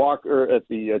 Derek White,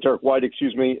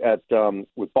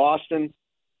 with Boston.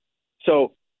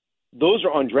 So those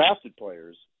are undrafted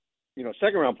players.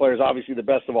 Second-round players, obviously the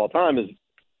best of all time is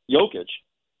Jokic.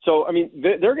 So, I mean,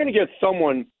 they're going to get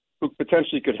someone who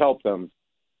potentially could help them.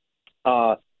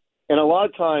 And a lot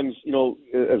of times,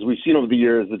 as we've seen over the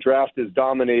years, the draft is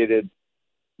dominated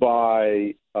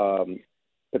by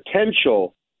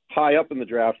potential high up in the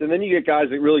draft. And then you get guys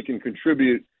that really can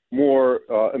contribute more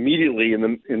immediately in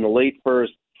the late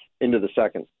first into the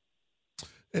second.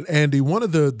 And Andy, one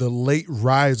of the late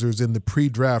risers in the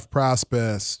pre-draft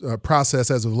process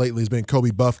as of lately has been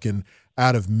Kobe Buffkin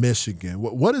out of Michigan.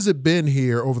 What has it been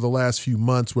here over the last few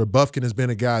months where Buffkin has been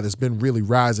a guy that's been really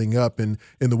rising up in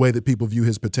the way that people view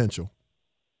his potential?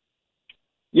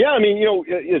 Yeah, I mean,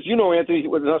 as you know, Anthony,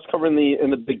 with us covering in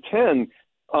the Big Ten,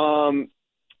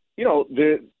 he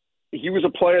was a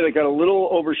player that got a little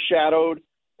overshadowed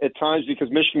at times because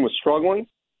Michigan was struggling.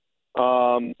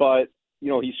 But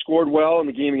he scored well in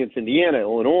the game against Indiana,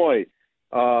 Illinois,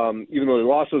 even though they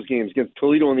lost those games against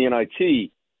Toledo in the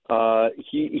NIT.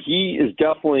 He is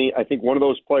definitely, I think, one of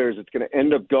those players that's going to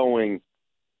end up going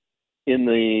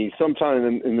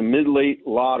sometime in the mid-late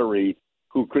lottery,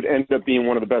 who could end up being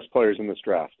one of the best players in this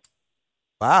draft.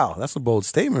 Wow, that's a bold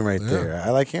statement right there.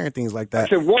 I like hearing things like that.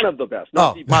 I said one of the best.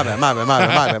 Oh, my bad,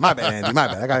 Andy. My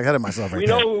bad. I got ahead of myself right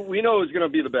there. We know who's going to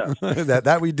be the best.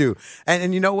 that we do.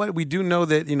 And you know what? We do know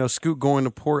that, Scoot going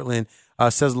to Portland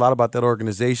says a lot about that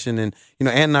organization. And, Ann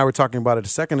and I were talking about it a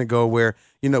second ago where,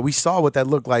 we saw what that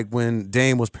looked like when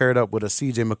Dame was paired up with a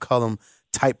C.J. McCollum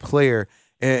type player.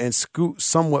 And Scoot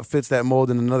somewhat fits that mold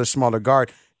in another smaller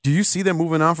guard. Do you see them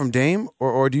moving on from Dame,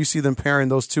 or do you see them pairing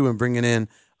those two and bringing in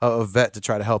a vet to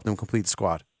try to help them complete the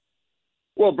squad?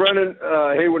 Well, Brendan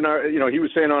Haywood, he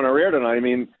was saying on our air tonight, I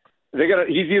mean,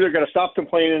 he's either got to stop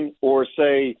complaining or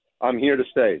say, I'm here to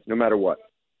stay, no matter what.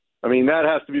 I mean, that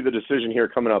has to be the decision here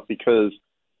coming up because,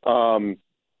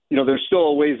 they're still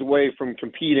a ways away from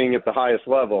competing at the highest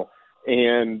level.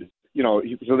 And,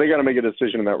 so they got to make a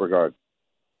decision in that regard.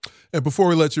 And before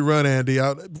we let you run, Andy,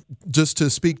 just to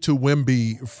speak to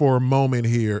Wemby for a moment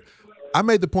here, I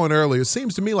made the point earlier. It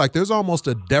seems to me like there's almost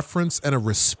a deference and a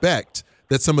respect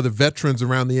that some of the veterans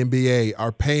around the NBA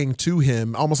are paying to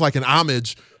him, almost like an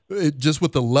homage, just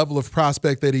with the level of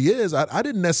prospect that he is. I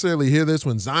didn't necessarily hear this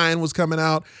when Zion was coming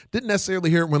out. Didn't necessarily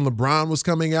hear it when LeBron was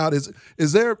coming out. Is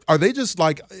there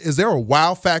a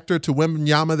wow factor to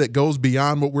Wembanyama that goes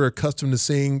beyond what we're accustomed to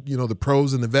seeing, the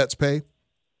pros and the vets pay?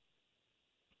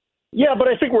 Yeah, but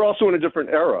I think we're also in a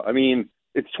different era. I mean,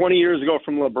 it's 20 years ago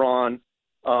from LeBron.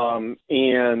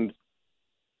 And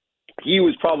he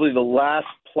was probably the last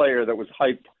player that was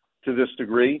hyped to this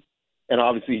degree, and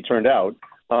obviously he turned out.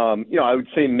 I would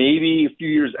say maybe a few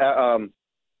years. That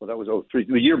was 2003.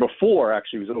 The year before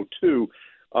actually was 2002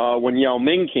 when Yao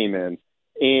Ming came in,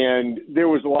 and there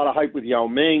was a lot of hype with Yao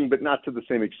Ming, but not to the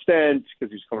same extent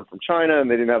because he was coming from China and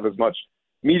they didn't have as much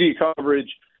media coverage.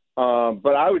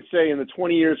 But I would say in the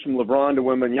 20 years from LeBron to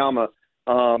Wembanyama,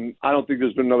 I don't think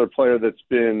there's been another player that's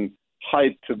been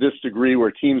hyped to this degree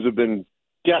where teams have been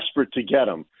desperate to get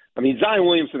him. I mean, Zion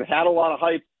Williamson had a lot of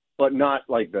hype, but not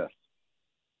like this.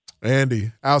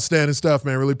 Andy, outstanding stuff,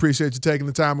 man. Really appreciate you taking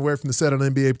the time away from the set on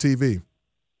NBA TV.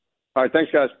 All right,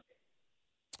 thanks, guys.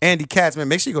 Andy Katz, man,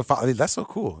 make sure you go follow. That's so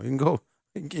cool. You can go.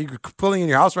 You're pulling in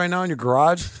your house right now in your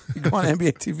garage. You go on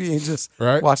NBA TV and just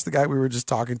watch the guy we were just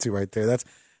talking to right there.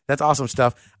 That's awesome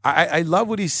stuff. I love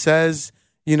what he says.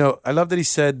 I love that he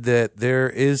said that there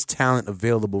is talent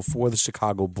available for the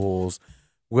Chicago Bulls,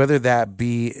 whether that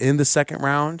be in the second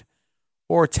round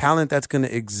or talent that's going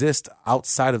to exist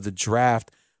outside of the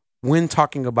draft when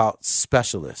talking about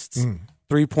specialists,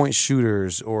 three-point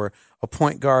shooters, or a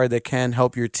point guard that can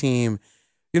help your team,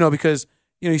 because,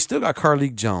 you still got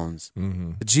Carlik Jones,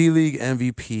 the G League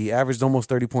MVP, averaged almost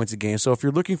 30 points a game. So if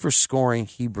you're looking for scoring,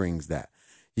 he brings that.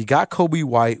 You got Kobe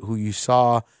White, who you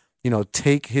saw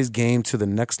take his game to the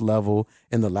next level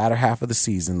in the latter half of the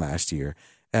season last year,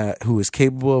 who is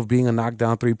capable of being a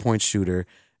knockdown three-point shooter,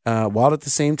 while at the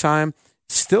same time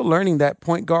still learning that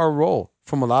point guard role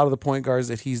from a lot of the point guards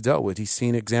that he's dealt with. He's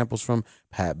seen examples from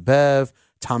Pat Bev,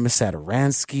 Thomas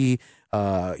Satoransky,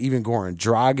 even Goran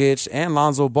Dragic, and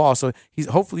Lonzo Ball. So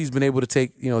hopefully he's been able to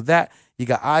take that. You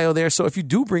got Ayo there. So if you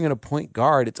do bring in a point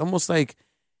guard, it's almost like,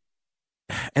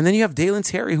 and then you have Dalen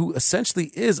Terry, who essentially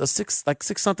is a six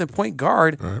something point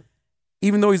guard, right,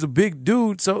 even though he's a big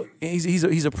dude. So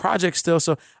he's a project still.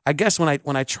 So I guess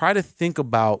when I try to think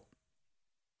about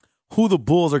who the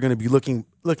Bulls are going to be looking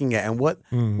at and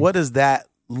what does that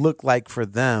look like for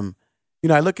them,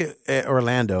 I look at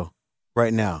Orlando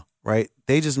right now, right?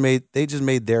 They just made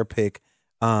their pick,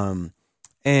 and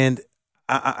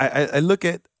I look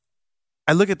at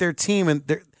their team,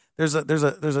 and there's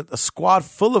a squad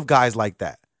full of guys like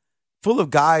that, full of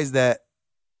guys that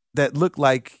look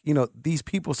like these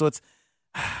people. So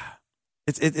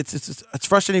it's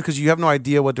frustrating because you have no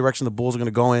idea what direction the Bulls are going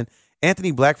to go in.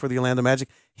 Anthony Black for the Orlando Magic,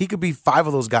 he could be 5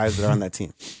 of those guys that are on that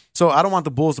team. So I don't want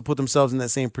the Bulls to put themselves in that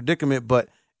same predicament, but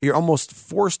you're almost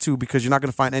forced to, because you're not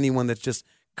going to find anyone that's just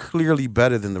clearly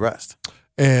better than the rest.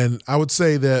 And I would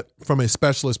say that from a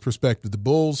specialist perspective, the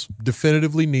Bulls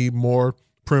definitively need more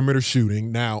perimeter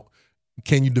shooting. Now,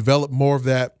 can you develop more of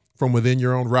that from within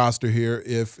your own roster here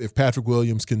if Patrick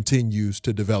Williams continues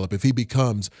to develop, if he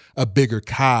becomes a bigger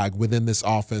cog within this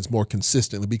offense more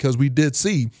consistently? Because we did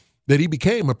see that he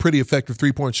became a pretty effective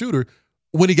three-point shooter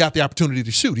when he got the opportunity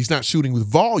to shoot. He's not shooting with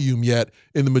volume yet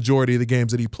in the majority of the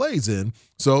games that he plays in.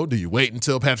 So do you wait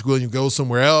until Patrick Williams goes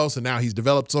somewhere else and now he's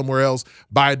developed somewhere else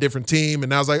by a different team, and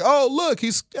now it's like, oh, look,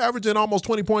 he's averaging almost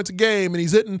 20 points a game and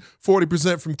he's hitting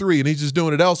 40% from three and he's just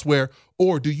doing it elsewhere?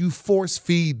 Or do you force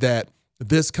feed that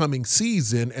this coming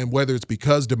season, and whether it's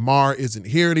because DeMar isn't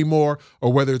here anymore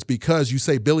or whether it's because you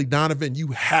say, Billy Donovan, you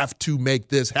have to make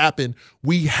this happen.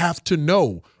 We have to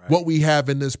know what we have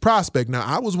in this prospect. Now,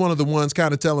 I was one of the ones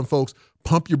kind of telling folks,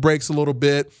 pump your brakes a little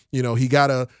bit. He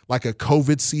got a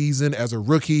COVID season as a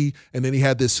rookie, and then he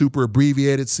had this super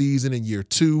abbreviated season in year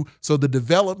 2. So the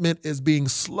development is being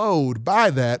slowed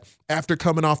by that after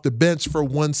coming off the bench for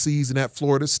one season at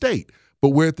Florida State. But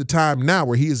we're at the time now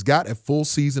where he has got a full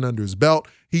season under his belt.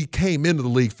 He came into the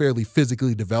league fairly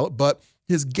physically developed, but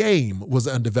his game was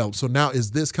undeveloped. So now is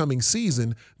this coming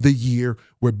season the year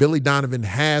where Billy Donovan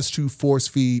has to force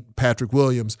feed Patrick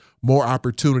Williams more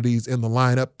opportunities in the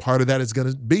lineup? Part of that is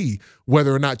going to be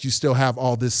whether or not you still have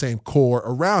all this same core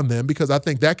around them, because I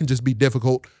think that can just be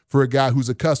difficult for a guy who's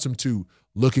accustomed to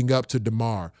looking up to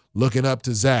DeMar, looking up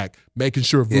to Zach, making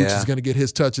sure Vooch is going to get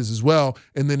his touches as well.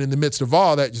 And then in the midst of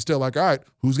all that, you're still like, all right,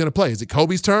 who's going to play? Is it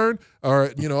Kobe's turn? Or,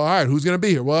 all right, who's going to be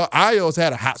here? Well, Ayo's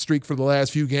had a hot streak for the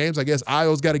last few games. I guess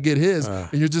Ayo's got to get his.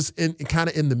 And you're just kind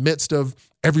of in the midst of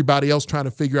everybody else trying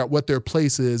to figure out what their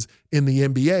place is in the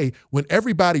NBA, when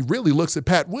everybody really looks at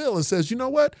Pat Will and says, you know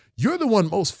what? You're the one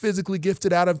most physically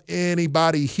gifted out of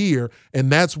anybody here.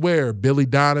 And that's where Billy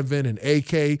Donovan and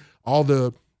AK, all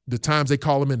the times they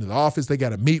call him into the office, they got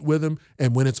to meet with him.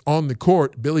 And when it's on the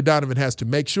court, Billy Donovan has to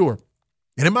make sure.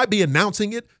 And it might be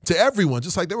announcing it to everyone,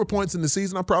 just like there were points in the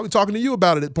season, I'm probably talking to you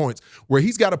about it at points, where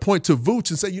he's got to point to Vooch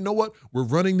and say, you know what, we're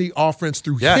running the offense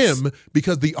through him,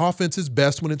 because the offense is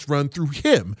best when it's run through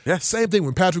him. Same thing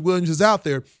when Patrick Williams is out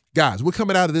there. Guys, we're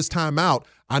coming out of this timeout.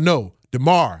 I know,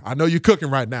 DeMar, I know you're cooking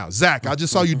right now. Zach, I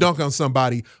just saw you dunk on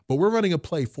somebody, but we're running a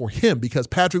play for him because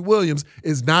Patrick Williams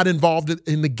is not involved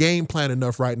in the game plan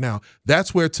enough right now.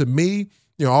 That's where, to me,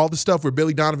 all the stuff where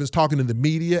Billy Donovan's talking to the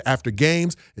media after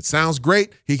games, it sounds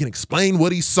great. He can explain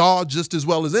what he saw just as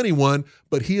well as anyone,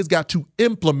 but he has got to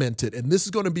implement it. And this is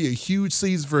going to be a huge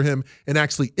season for him in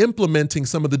actually implementing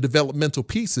some of the developmental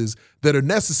pieces that are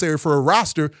necessary for a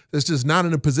roster that's just not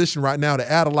in a position right now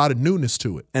to add a lot of newness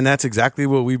to it. And that's exactly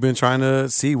what we've been trying to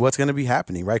see what's going to be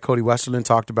happening, right? Cody Westerlund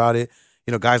talked about it.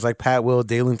 Guys like Pat Will,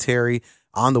 Dalen Terry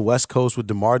on the West Coast with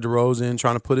DeMar DeRozan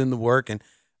trying to put in the work. And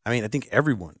I think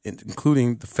everyone,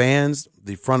 including the fans,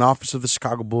 the front office of the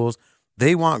Chicago Bulls,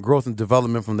 they want growth and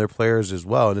development from their players as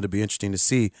well. And it'll be interesting to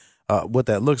see what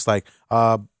that looks like.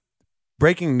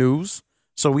 Breaking news.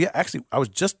 So I was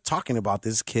just talking about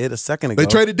this kid a second ago. They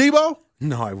traded Debo?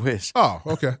 No, I wish. Oh,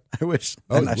 okay. I wish.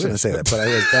 I shouldn't say that, but I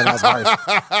wish. That was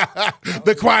harsh.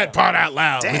 The quiet part out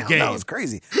loud. Damn, that was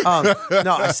crazy. No,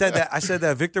 I said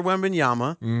that Victor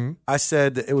Wembanyama. Mm-hmm. I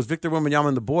said it was Victor Wembanyama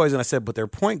and the boys, and I said, but their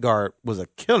point guard was a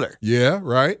killer. Yeah,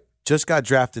 right. Just got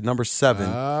drafted number 7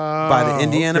 by the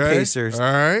Indiana Pacers. All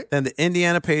right. Then the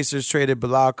Indiana Pacers traded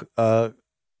Bilal. Who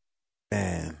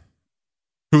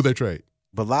they trade?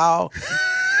 Bilal.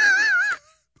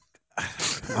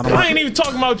 I ain't even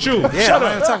talking about you. Yeah, Shut I'm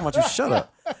up. not talking about you. Shut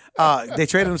up. They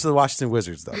traded him to the Washington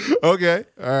Wizards, though. Okay.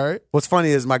 All right. What's funny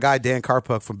is my guy Dan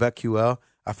Karpuk from BetQL,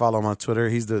 I follow him on Twitter.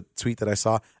 He's the tweet that I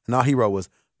saw, and all he wrote was,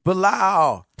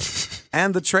 Bilal.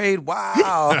 And the trade,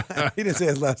 wow. He didn't say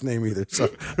his last name either. So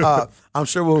I'm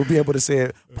sure we'll be able to say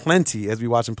it plenty as we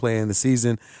watch him play in the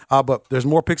season. But there's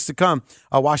more picks to come.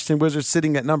 Washington Wizards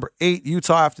sitting at number 8.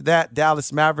 Utah after that.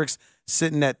 Dallas Mavericks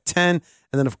sitting at 10.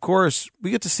 And then, of course,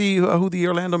 we get to see who the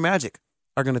Orlando Magic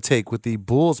are going to take with the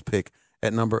Bulls pick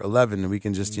at number 11. And we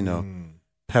can just,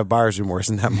 have buyer's remorse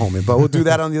in that moment. But we'll do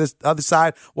that on the other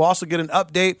side. We'll also get an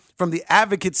update from the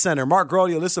Advocate Center. Mark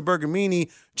Grody, Alyssa Bergamini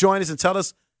join us and tell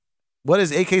us, what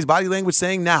is AK's body language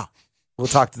saying now? We'll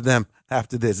talk to them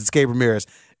after this. It's Gabe Ramirez.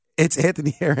 It's Anthony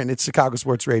Herron. It's Chicago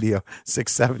Sports Radio,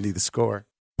 670 The Score.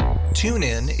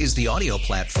 TuneIn is the audio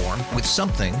platform with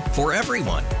something for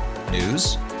everyone.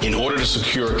 News. In order to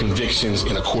secure convictions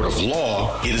in a court of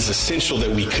law, it is essential that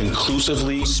we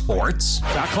conclusively. Sports.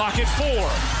 Got clock at 4.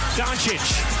 Doncic.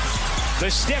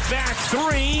 The step back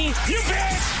 3. You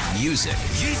bet. Music.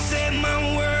 You set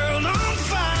my world on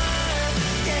fire.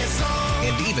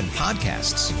 And even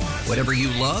podcasts. Whatever you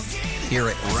love, hear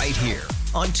it right here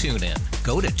on TuneIn.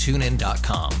 Go to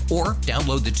TuneIn.com or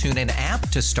download the TuneIn app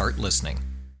to start listening.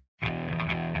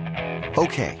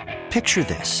 Okay, picture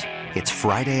this. It's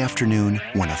Friday afternoon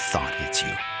when a thought hits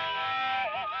you.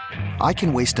 I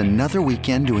can waste another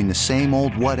weekend doing the same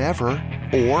old whatever,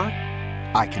 or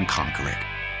I can conquer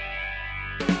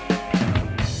it.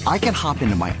 I can hop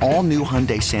into my all-new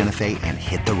Hyundai Santa Fe and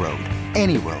hit the road.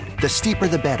 Any road. The steeper,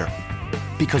 the better.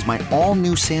 Because my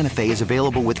all-new Santa Fe is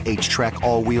available with H-Track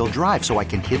all-wheel drive, so I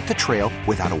can hit the trail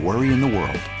without a worry in the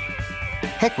world.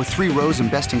 Heck, with 3 rows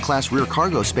and best-in-class rear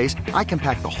cargo space, I can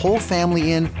pack the whole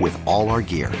family in with all our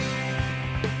gear.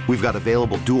 We've got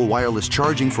available dual wireless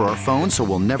charging for our phones, so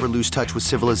we'll never lose touch with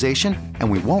civilization, and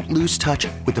we won't lose touch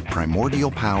with the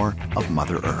primordial power of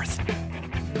Mother Earth.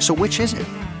 So which is it?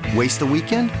 Waste the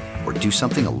weekend or do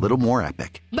something a little more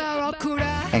epic?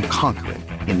 And conquer it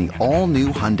in the all-new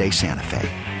Hyundai Santa Fe.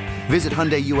 Visit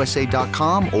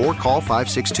HyundaiUSA.com or call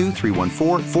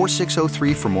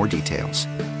 562-314-4603 for more details.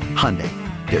 Hyundai,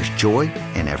 there's joy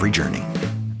in every journey.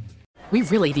 We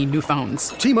really need new phones.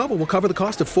 T-Mobile will cover the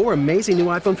cost of 4 amazing new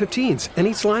iPhone 15s, and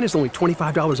each line is only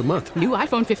 $25 a month. New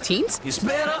iPhone 15s? It's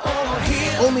better over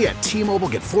here. Only at T-Mobile,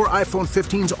 get 4 iPhone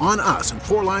 15s on us and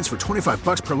 4 lines for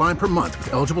 $25 per line per month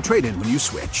with eligible trade-in when you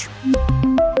switch.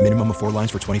 Minimum of 4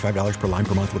 lines for $25 per line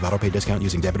per month with autopay discount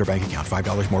using debit or bank account.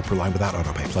 $5 more per line without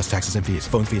autopay, plus taxes and fees.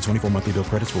 Phone fee at 24 monthly bill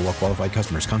credits for well-qualified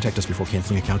customers. Contact us before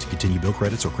canceling account to continue bill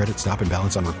credits or credit stop and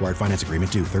balance on required finance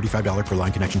agreement due. $35 per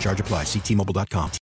line connection charge applies. See T-Mobile.com.